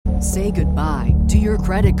Say goodbye to your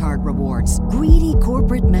credit card rewards. Greedy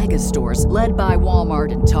corporate mega stores, led by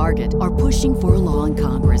Walmart and Target, are pushing for a law in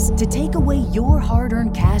Congress to take away your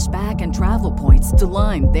hard-earned cash back and travel points to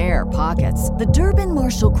line their pockets. The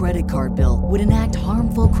Durbin-Marshall credit card bill would enact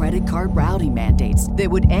harmful credit card routing mandates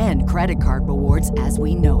that would end credit card rewards as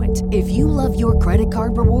we know it. If you love your credit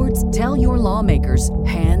card rewards, tell your lawmakers,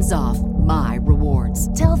 hands off my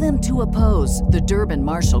rewards. Tell them to oppose the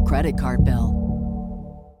Durbin-Marshall credit card bill.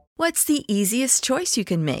 What's the easiest choice you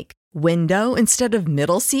can make? Window instead of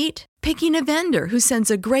middle seat? Picking a vendor who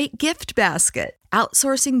sends a great gift basket?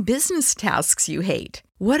 Outsourcing business tasks you hate?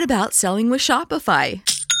 What about selling with Shopify?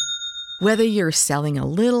 Whether you're selling a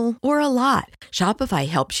little or a lot, Shopify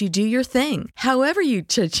helps you do your thing, however you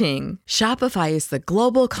cha-ching. Shopify is the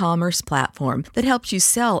global commerce platform that helps you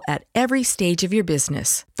sell at every stage of your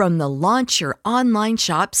business. From the launch your online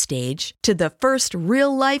shop stage to the first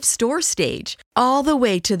real-life store stage, all the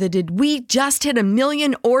way to the did we just hit a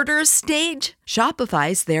million orders stage?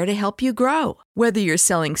 Shopify's there to help you grow. Whether you're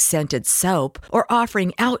selling scented soap or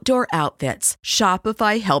offering outdoor outfits,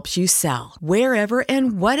 Shopify helps you sell. Wherever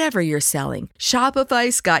and whatever you're selling,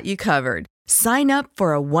 Shopify's got you covered. Sign up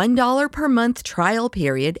for a $1 per month trial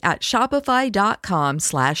period at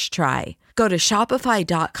shopify.com/try. Go to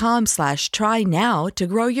shopify.com/try now to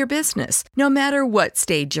grow your business, no matter what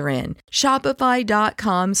stage you're in.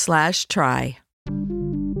 Shopify.com/try.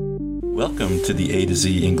 Welcome to the A to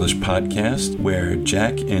Z English podcast, where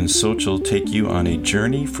Jack and Sochil take you on a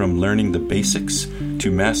journey from learning the basics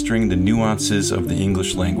to mastering the nuances of the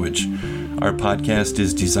English language. Our podcast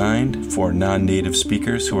is designed for non-native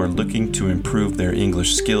speakers who are looking to improve their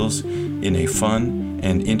English skills in a fun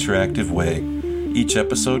and interactive way. Each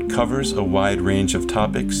episode covers a wide range of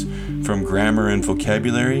topics, from grammar and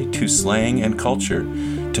vocabulary to slang and culture,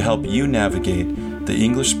 to help you navigate the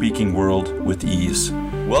English-speaking world with ease.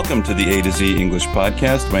 Welcome to the A to Z English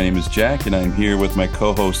podcast. My name is Jack, and I'm here with my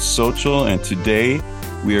co-host Sochil, and today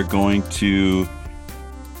we are going to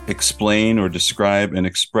explain or describe an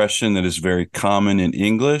expression that is very common in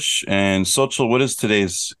English. And Sochil, what is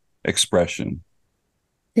today's expression?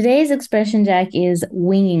 Today's expression, Jack, is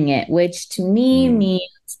winging it, which to me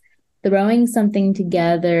means throwing something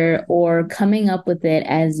together or coming up with it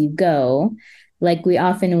as you go. Like we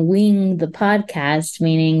often wing the podcast,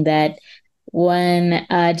 meaning that when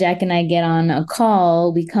Jack and I get on a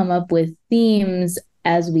call, we come up with themes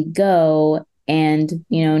as we go and,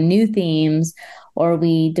 new themes, or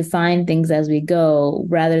we define things as we go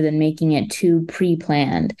rather than making it too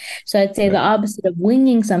pre-planned. So I'd say the opposite of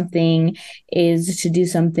winging something is to do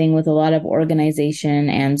something with a lot of organization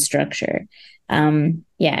and structure. And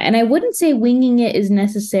I wouldn't say winging it is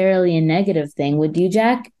necessarily a negative thing. Would you,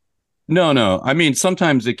 Jack? No. I mean,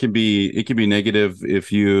 sometimes it can be negative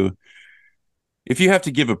if you have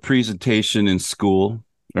to give a presentation in school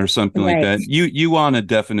or something like that. You want to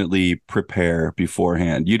definitely prepare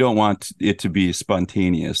beforehand. You don't want it to be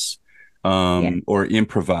spontaneous or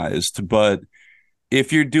improvised. But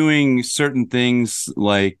if you're doing certain things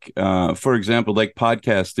like, for example, like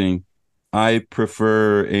podcasting, I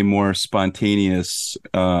prefer a more spontaneous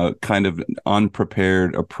kind of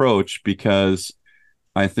unprepared approach because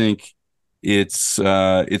I think it's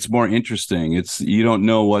more interesting. You don't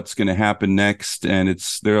know what's going to happen next, and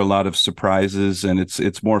there are a lot of surprises, and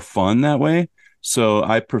it's more fun that way. So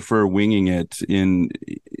I prefer winging it in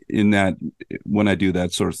that when I do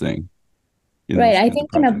that sort of thing. Right. I think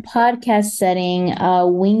in a podcast setting,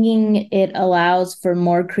 winging it allows for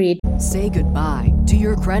more creativity. Say goodbye to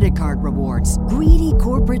your credit card rewards. Greedy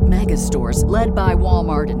corporate mega stores, led by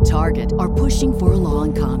Walmart and Target, are pushing for a law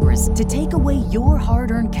in Congress to take away your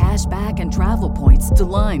hard-earned cash back and travel points to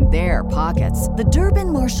line their pockets. The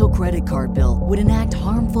Durbin-Marshall credit card bill would enact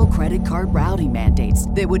harmful credit card routing mandates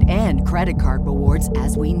that would end credit card rewards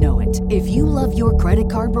as we know it. If you love your credit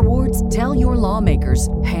card rewards, tell your lawmakers,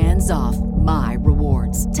 hands off my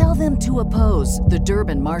rewards. Tell them to oppose the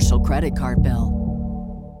Durbin-Marshall credit card bill.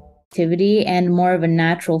 Activity and more of a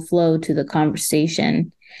natural flow to the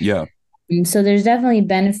conversation. Yeah. And so there's definitely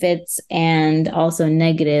benefits and also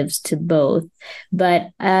negatives to both.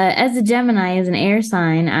 But as a Gemini, as an air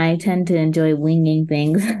sign, I tend to enjoy winging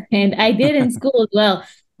things. And I did in school as well,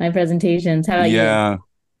 my presentations. How about you? Yeah.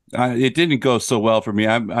 It didn't go so well for me.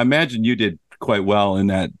 I imagine you did quite well in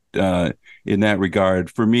that regard.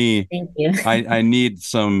 For me, thank you. I need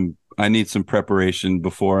some preparation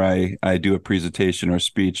before I do a presentation or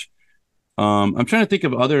speech. I'm trying to think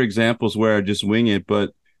of other examples where I just wing it,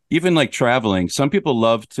 but even like traveling, some people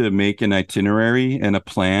love to make an itinerary and a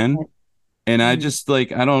plan, and I just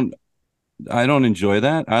I don't enjoy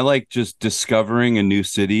that. I like just discovering a new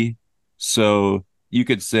city. So you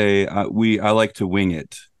could say I like to wing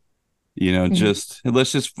it. You know,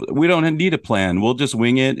 we don't need a plan. We'll just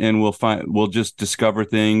wing it, and we'll just discover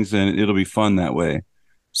things, and it'll be fun that way.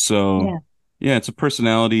 So yeah, it's a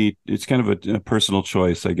personality. It's kind of a personal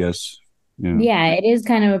choice, I guess. Yeah, it is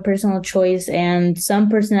kind of a personal choice, and some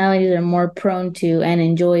personalities are more prone to and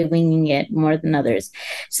enjoy winging it more than others.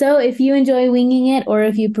 So if you enjoy winging it, or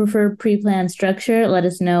if you prefer pre-planned structure, let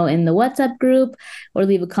us know in the WhatsApp group, or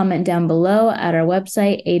leave a comment down below at our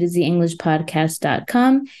website,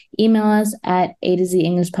 a2zenglishpodcast.com. Email us at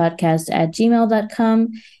a2zenglishpodcast@gmail.com,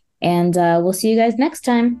 and we'll see you guys next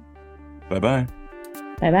time. Bye-bye.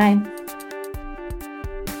 Bye-bye.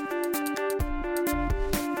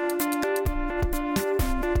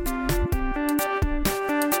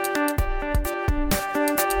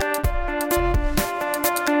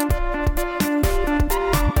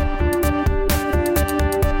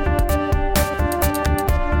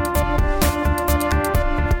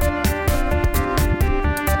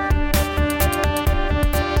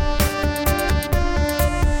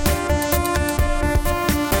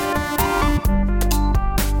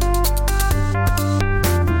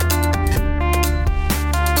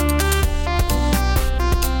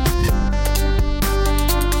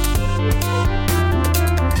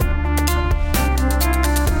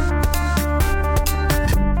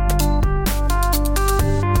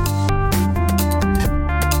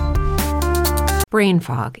 Brain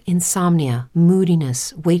fog, insomnia,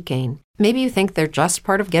 moodiness, weight gain. Maybe you think they're just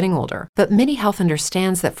part of getting older, but MIDI Health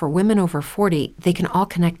understands that for women over 40, they can all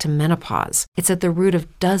connect to menopause. It's at the root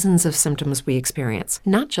of dozens of symptoms we experience,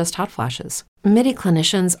 not just hot flashes. MIDI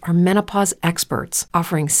clinicians are menopause experts,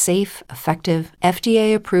 offering safe, effective,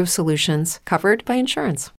 FDA-approved solutions covered by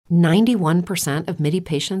insurance. 91% of MIDI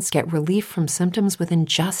patients get relief from symptoms within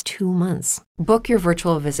just 2 months. Book your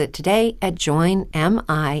virtual visit today at joinmidi.com.